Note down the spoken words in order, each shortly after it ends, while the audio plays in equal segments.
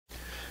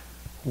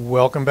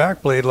Welcome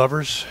back, blade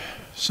lovers.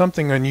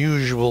 Something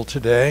unusual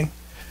today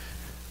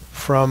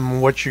from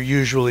what you're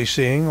usually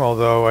seeing,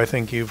 although I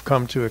think you've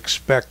come to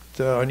expect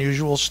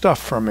unusual stuff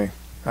from me,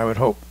 I would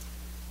hope.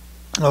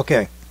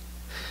 Okay.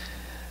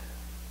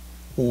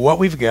 What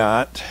we've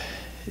got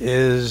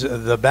is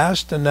the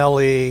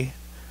Bastinelli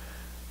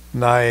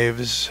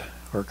knives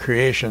or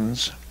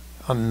creations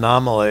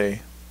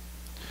Anomaly.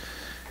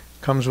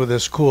 Comes with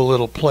this cool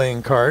little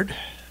playing card.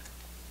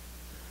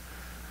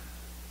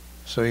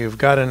 So you've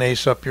got an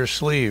ace up your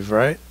sleeve,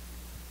 right?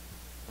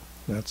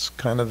 That's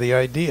kind of the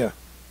idea.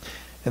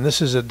 And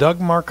this is a Doug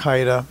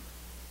Marcaida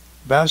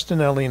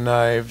Bastinelli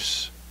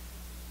knives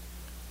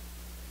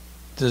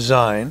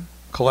design,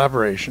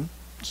 collaboration.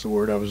 That's the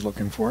word I was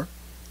looking for.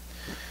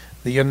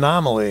 The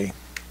Anomaly.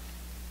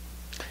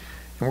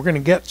 And we're going to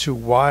get to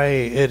why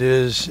it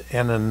is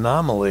an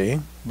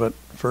anomaly, but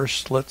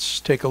first let's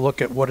take a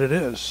look at what it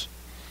is.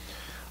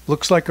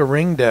 Looks like a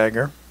ring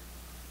dagger,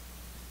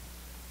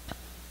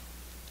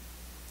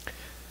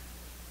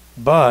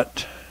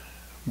 but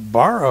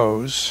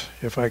borrows,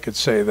 if I could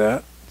say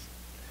that,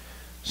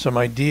 some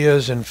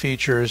ideas and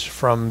features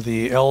from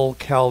the Ed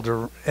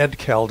Calderon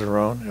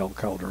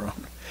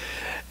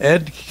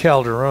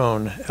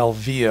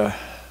Elvia,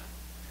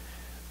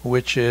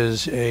 which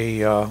is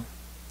a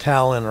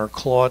talon or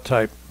claw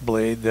type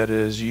blade that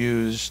is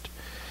used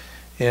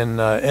in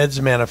Ed's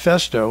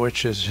Manifesto,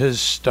 which is his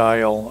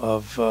style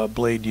of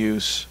blade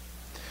use,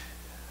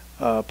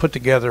 put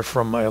together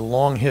from a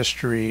long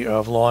history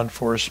of law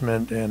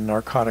enforcement and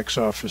narcotics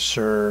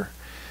officer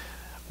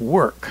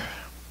work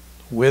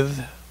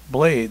with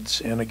blades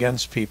and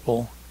against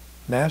people,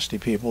 nasty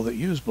people that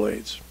use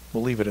blades.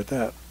 We'll leave it at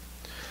that.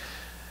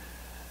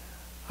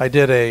 I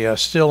did a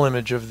still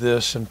image of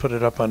this and put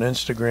it up on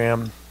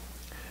Instagram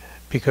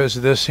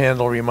because this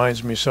handle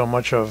reminds me so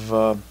much of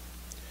a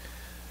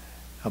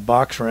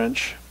box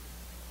wrench,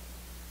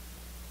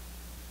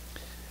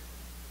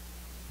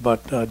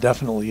 but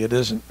definitely it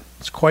isn't.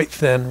 It's quite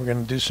thin. We're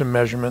going to do some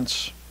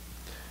measurements.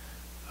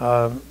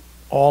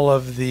 All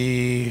of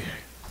the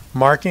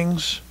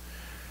markings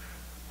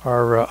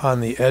are on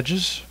the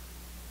edges.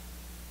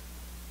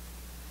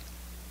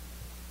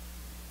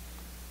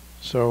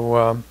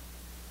 So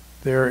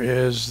there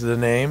is the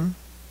name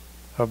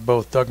of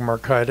both Doug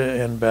Marcaida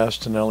and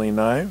Bastinelli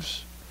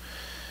knives.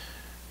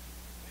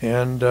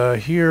 And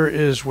here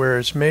is where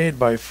it's made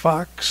by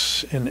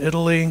Fox in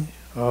Italy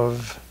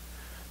of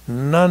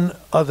none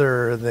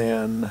other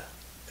than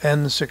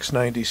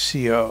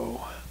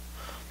N690CO.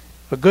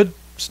 A good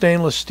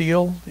stainless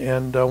steel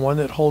and one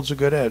that holds a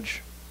good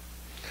edge.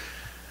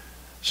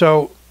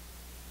 So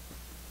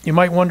you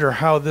might wonder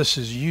how this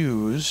is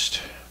used.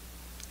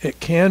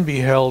 It can be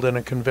held in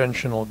a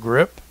conventional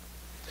grip.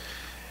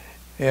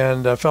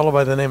 And a fellow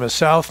by the name of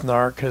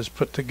Southnark has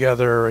put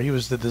together, he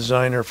was the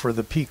designer for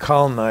the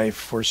Pikal Knife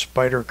for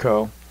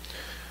Spyderco,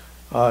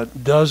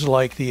 does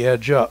like the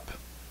edge up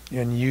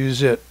and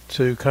use it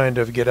to kind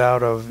of get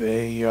out of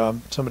a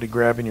somebody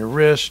grabbing your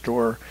wrist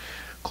or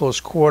close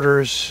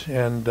quarters,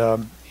 and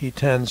he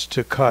tends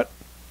to cut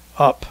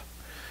up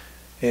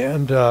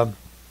and to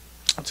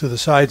the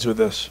sides with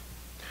this.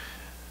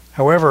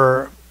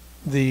 However,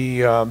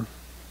 the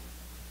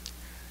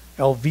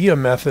Elvia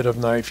method of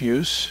knife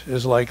use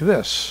is like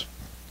this: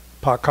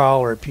 Pikal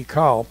or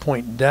Pikal,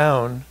 point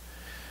down,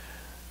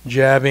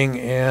 jabbing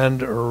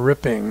and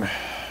ripping.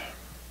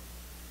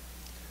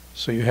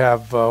 So you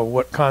have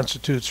what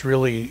constitutes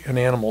really an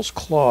animal's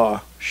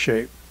claw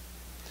shape.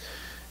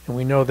 And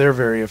we know they're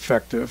very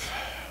effective.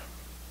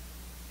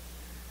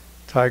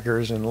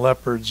 Tigers and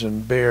leopards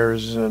and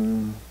bears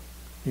and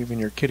even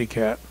your kitty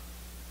cat.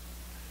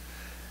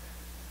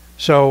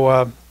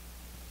 So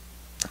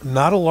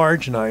not a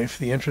large knife.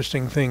 The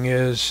interesting thing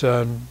is,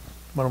 why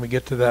don't we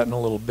get to that in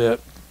a little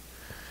bit.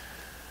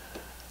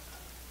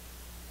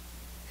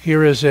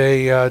 Here is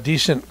a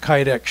decent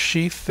Kydex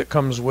sheath that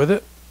comes with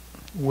it,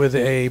 with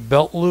a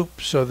belt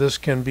loop, so this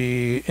can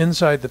be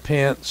inside the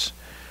pants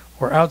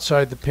or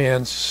outside the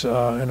pants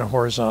in a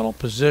horizontal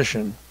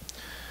position.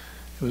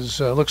 It was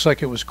looks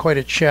like it was quite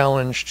a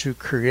challenge to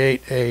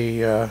create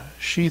a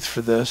sheath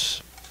for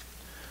this,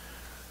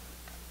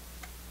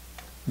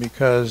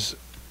 because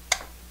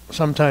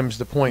sometimes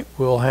the point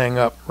will hang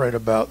up right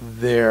about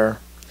there,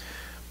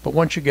 but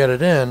once you get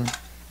it in, it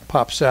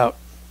pops out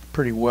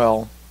pretty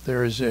well.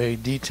 There is a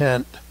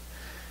detent,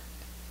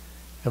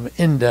 an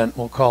indent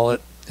we'll call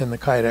it, in the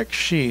Kydex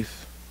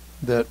sheath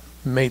that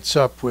mates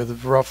up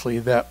with roughly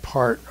that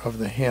part of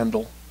the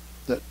handle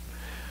that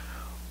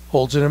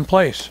holds it in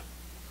place.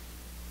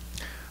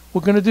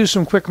 We're going to do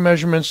some quick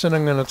measurements, and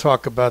I'm going to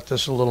talk about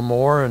this a little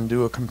more and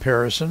do a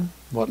comparison,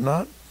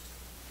 whatnot.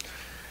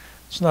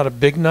 It's not a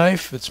big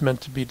knife. It's meant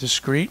to be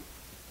discreet.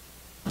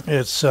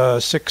 It's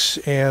 6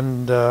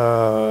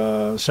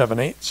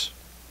 7/8.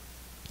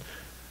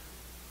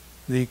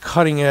 The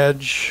cutting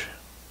edge,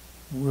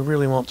 we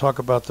really won't talk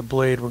about the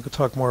blade. We're going to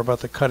talk more about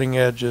the cutting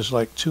edge, is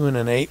like 2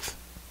 1/8.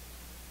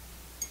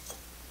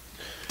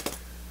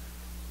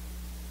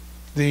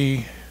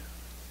 The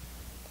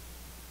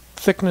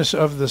thickness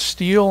of the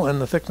steel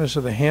and the thickness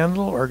of the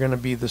handle are going to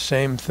be the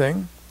same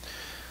thing.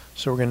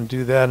 So we're going to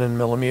do that in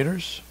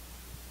millimeters.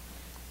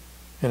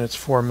 And it's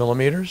 4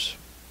 millimeters.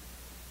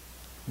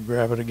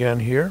 Grab it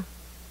again here.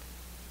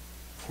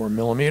 4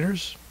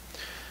 millimeters.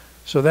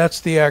 So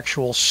that's the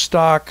actual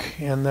stock,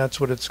 and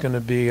that's what it's going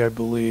to be, I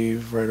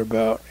believe, right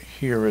about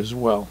here as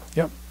well.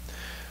 Yep.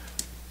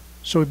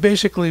 So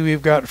basically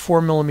we've got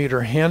 4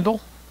 millimeter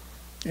handle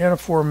and a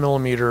 4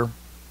 millimeter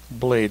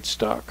blade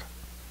stock.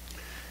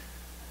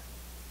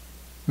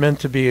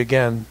 Meant to be,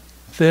 again,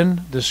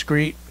 thin,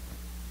 discreet,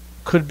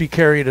 could be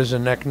carried as a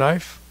neck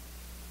knife.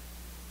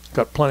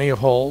 Got plenty of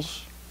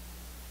holes.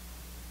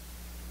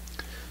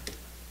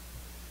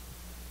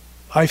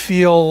 I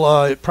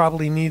feel it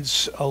probably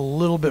needs a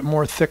little bit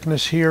more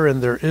thickness here,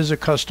 and there is a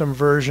custom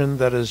version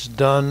that is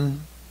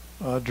done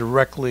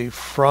directly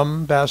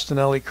from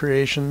Bastinelli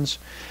Creations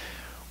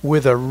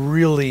with a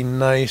really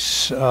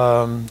nice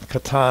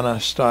katana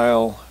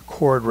style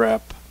cord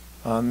wrap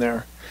on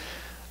there.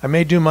 I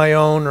may do my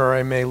own, or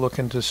I may look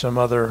into some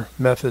other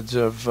methods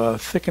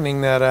of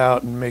thickening that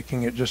out and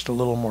making it just a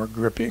little more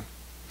grippy.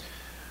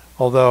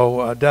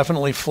 Although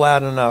definitely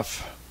flat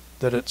enough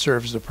that it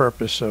serves the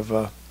purpose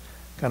of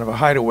kind of a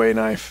hideaway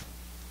knife,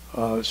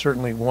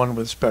 certainly one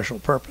with special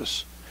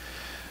purpose.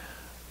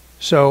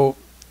 So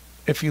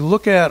if you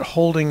look at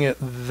holding it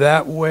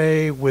that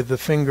way with the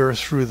finger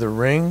through the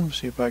ring,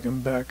 see if I can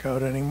back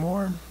out any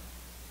more.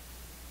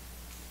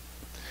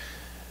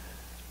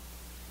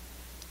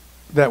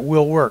 That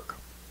will work.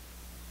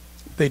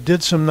 They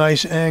did some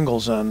nice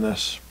angles on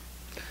this.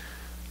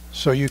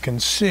 So you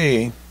can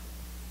see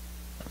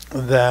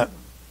that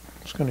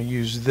I'm just going to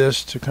use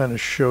this to kind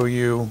of show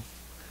you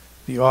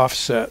the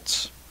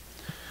offsets.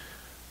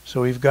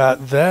 So we've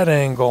got that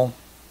angle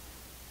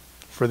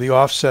for the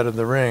offset of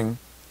the ring.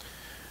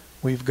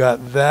 We've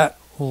got that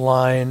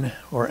line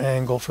or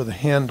angle for the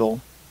handle.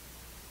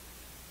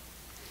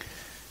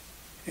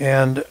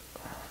 And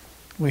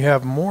we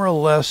have more or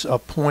less a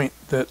point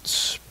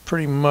that's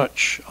pretty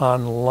much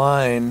on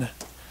line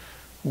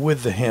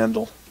with the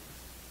handle,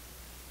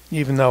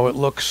 even though it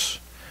looks,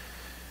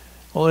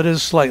 well, it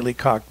is slightly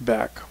cocked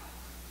back.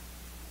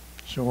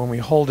 So when we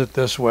hold it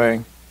this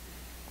way,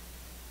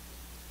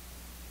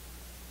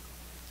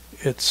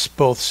 it's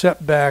both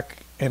set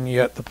back, and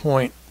yet the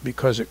point,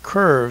 because it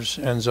curves,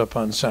 ends up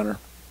on center.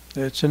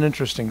 It's an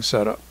interesting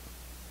setup.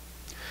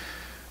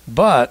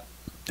 But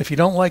if you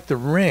don't like the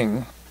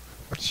ring,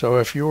 so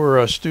if you're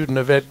a student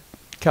of Ed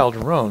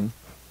Calderon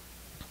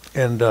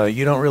and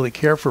you don't really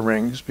care for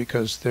rings,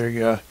 because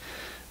they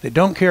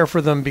don't care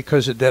for them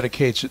because it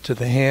dedicates it to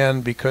the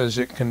hand, because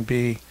it can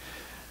be,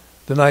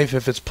 the knife,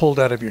 if it's pulled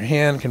out of your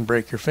hand, can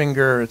break your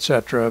finger,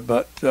 etc.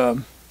 But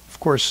of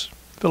course,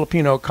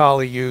 Filipino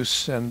Kali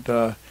use and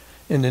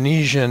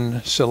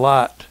Indonesian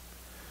silat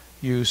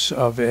use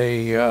of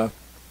a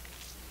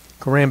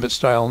Karambit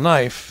style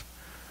knife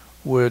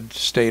would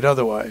state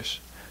otherwise.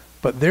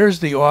 But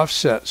there's the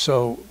offset.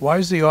 So why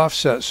is the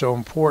offset so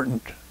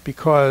important?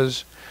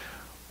 Because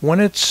when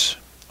it's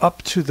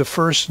up to the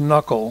first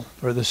knuckle,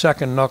 or the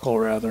second knuckle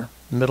rather,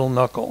 middle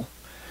knuckle,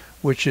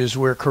 which is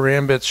where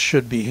karambits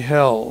should be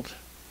held,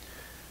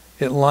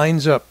 it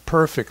lines up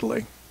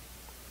perfectly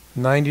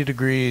 90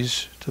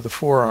 degrees to the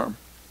forearm,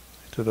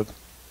 to the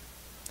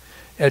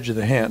edge of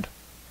the hand.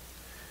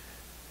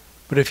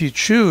 But if you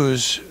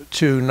choose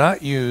to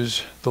not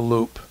use the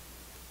loop,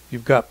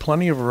 you've got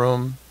plenty of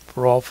room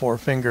for all 4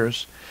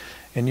 fingers,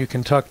 and you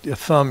can tuck your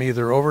thumb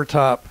either over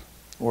top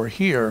or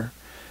here,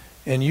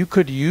 and you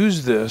could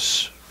use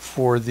this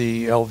for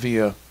the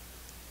Elvia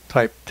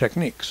type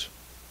techniques.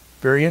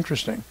 Very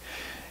interesting.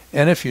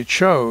 And if you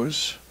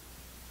chose,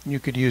 you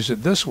could use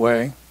it this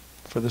way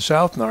for the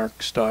South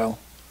Narc style.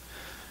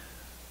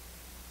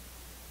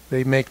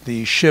 They make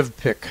the shiv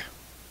pick.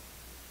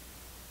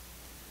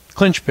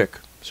 Clinch pick.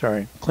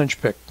 Sorry,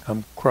 clinch pick.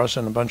 I'm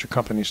crossing a bunch of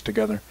companies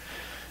together.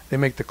 They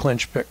make the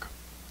clinch pick,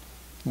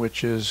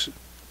 which is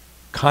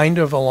kind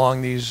of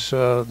along these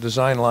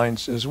design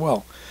lines as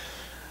well.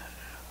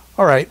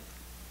 All right.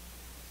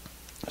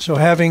 So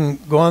having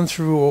gone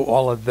through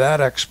all of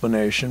that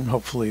explanation,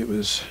 hopefully it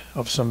was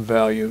of some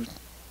value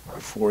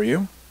for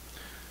you.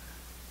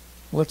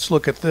 Let's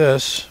look at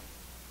this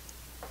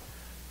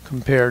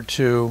compared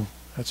to,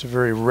 that's a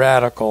very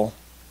radical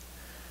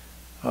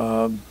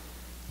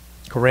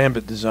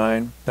Karambit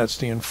design. That's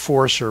the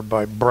Enforcer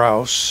by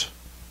Brous,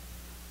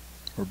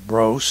 or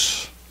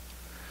Brose.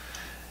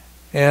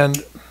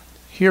 And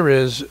here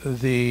is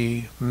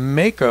the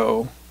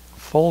Mako,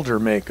 folder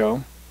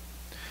Mako,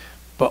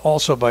 but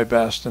also by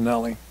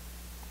Bastinelli.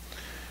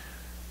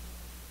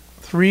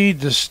 3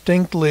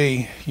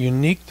 distinctly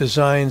unique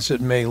designs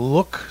that may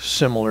look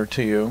similar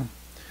to you,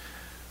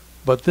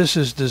 but this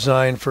is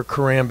designed for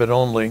Karambit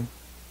only.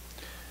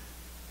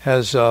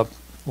 Has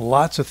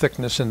lots of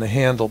thickness in the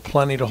handle,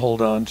 plenty to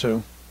hold on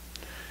to,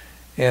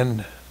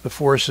 and the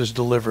force is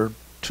delivered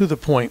to the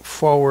point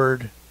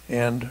forward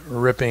and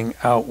ripping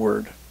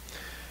outward.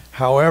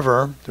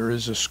 However, there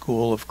is a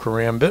school of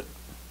Karambit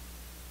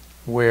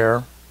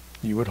where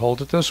you would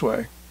hold it this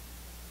way,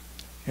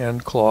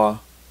 and claw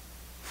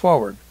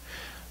forward.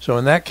 So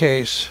in that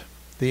case,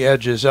 the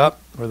edge is up,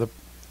 or the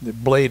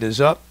blade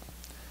is up.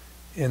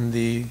 In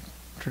the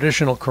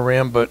traditional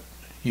Karambit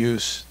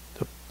use,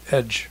 the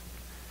edge,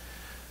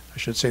 I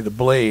should say the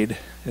blade,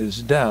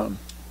 is down.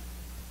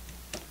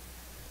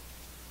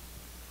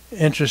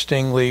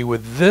 Interestingly,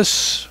 with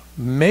this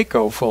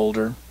Mako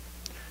folder,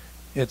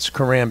 it's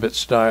Karambit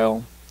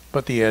style,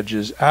 but the edge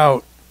is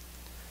out,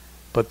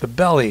 but the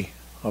belly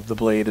of the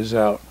blade is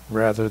out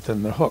rather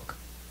than the hook.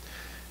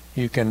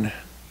 You can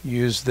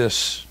use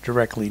this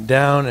directly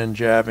down in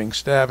jabbing,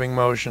 stabbing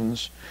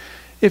motions.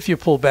 If you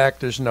pull back,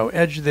 there's no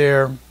edge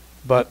there,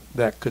 but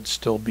that could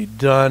still be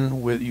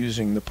done with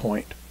using the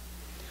point.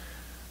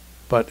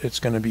 But it's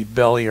going to be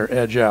belly or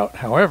edge out.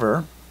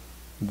 However,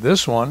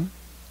 this one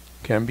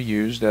can be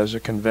used as a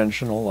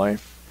conventional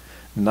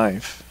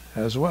knife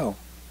as well.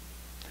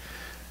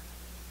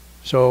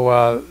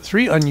 So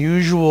 3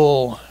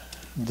 unusual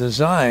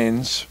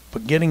designs,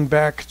 but getting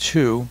back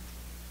to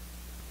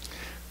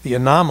the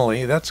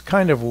Anomaly, that's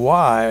kind of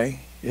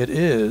why it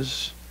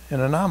is an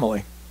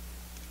Anomaly.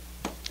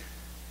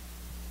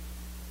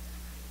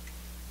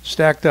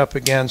 Stacked up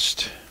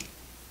against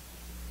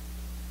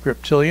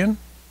Griptilian,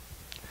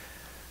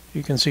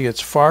 you can see it's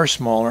far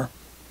smaller.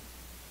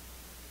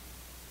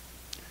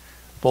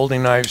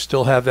 Folding knives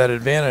still have that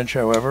advantage,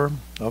 however,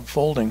 of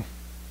folding.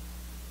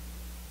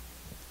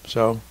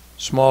 So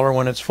smaller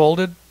when it's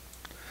folded,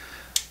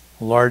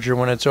 larger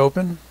when it's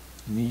open.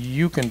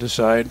 You can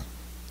decide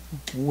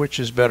which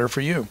is better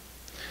for you.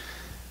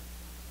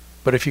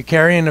 But if you're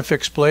carrying a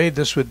fixed blade,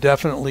 this would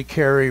definitely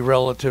carry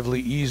relatively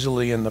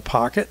easily in the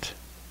pocket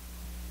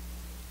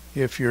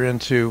if you're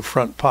into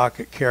front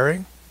pocket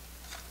carry.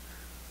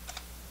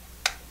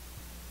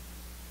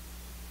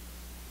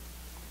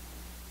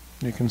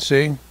 You can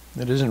see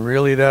it isn't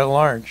really that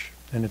large,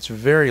 and it's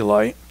very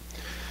light.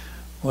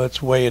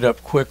 Let's weigh it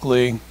up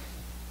quickly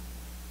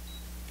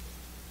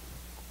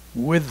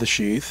with the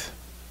sheath.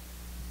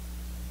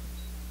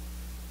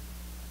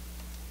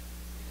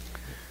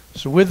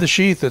 So with the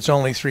sheath, it's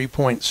only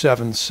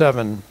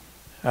 3.77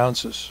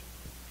 ounces.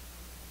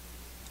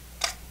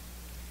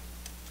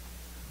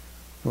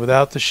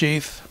 Without the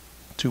sheath,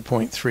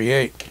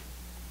 2.38.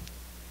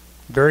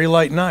 Very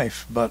light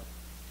knife, but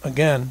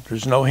again,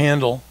 there's no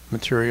handle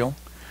material.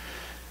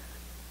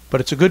 But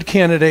it's a good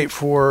candidate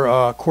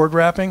for cord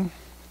wrapping.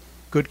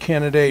 Good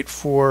candidate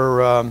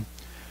for,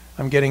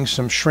 I'm getting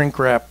some shrink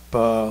wrap,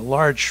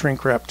 large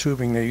shrink wrap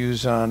tubing they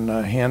use on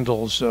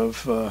handles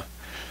of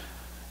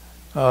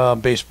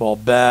baseball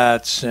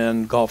bats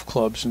and golf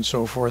clubs and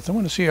so forth. I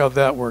want to see how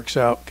that works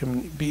out.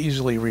 Can be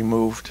easily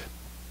removed,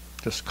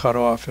 just cut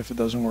off if it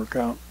doesn't work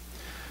out.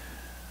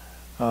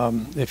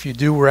 If you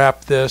do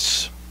wrap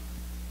this,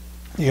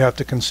 you have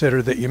to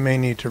consider that you may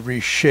need to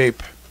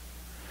reshape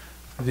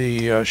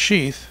the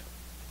sheath,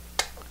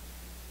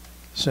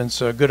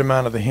 since a good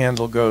amount of the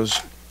handle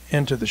goes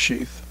into the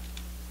sheath.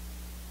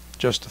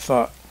 Just a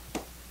thought.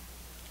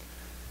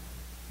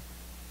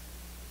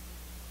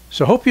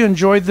 So hope you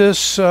enjoyed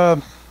this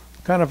kind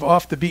of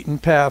off the beaten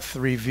path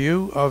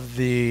review of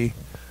the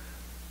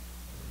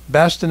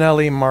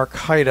Bastinelli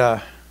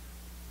Marcaida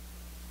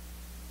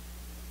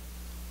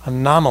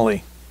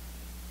Anomaly.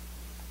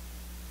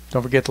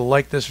 Don't forget to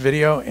like this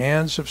video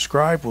and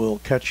subscribe. We'll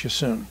catch you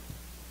soon.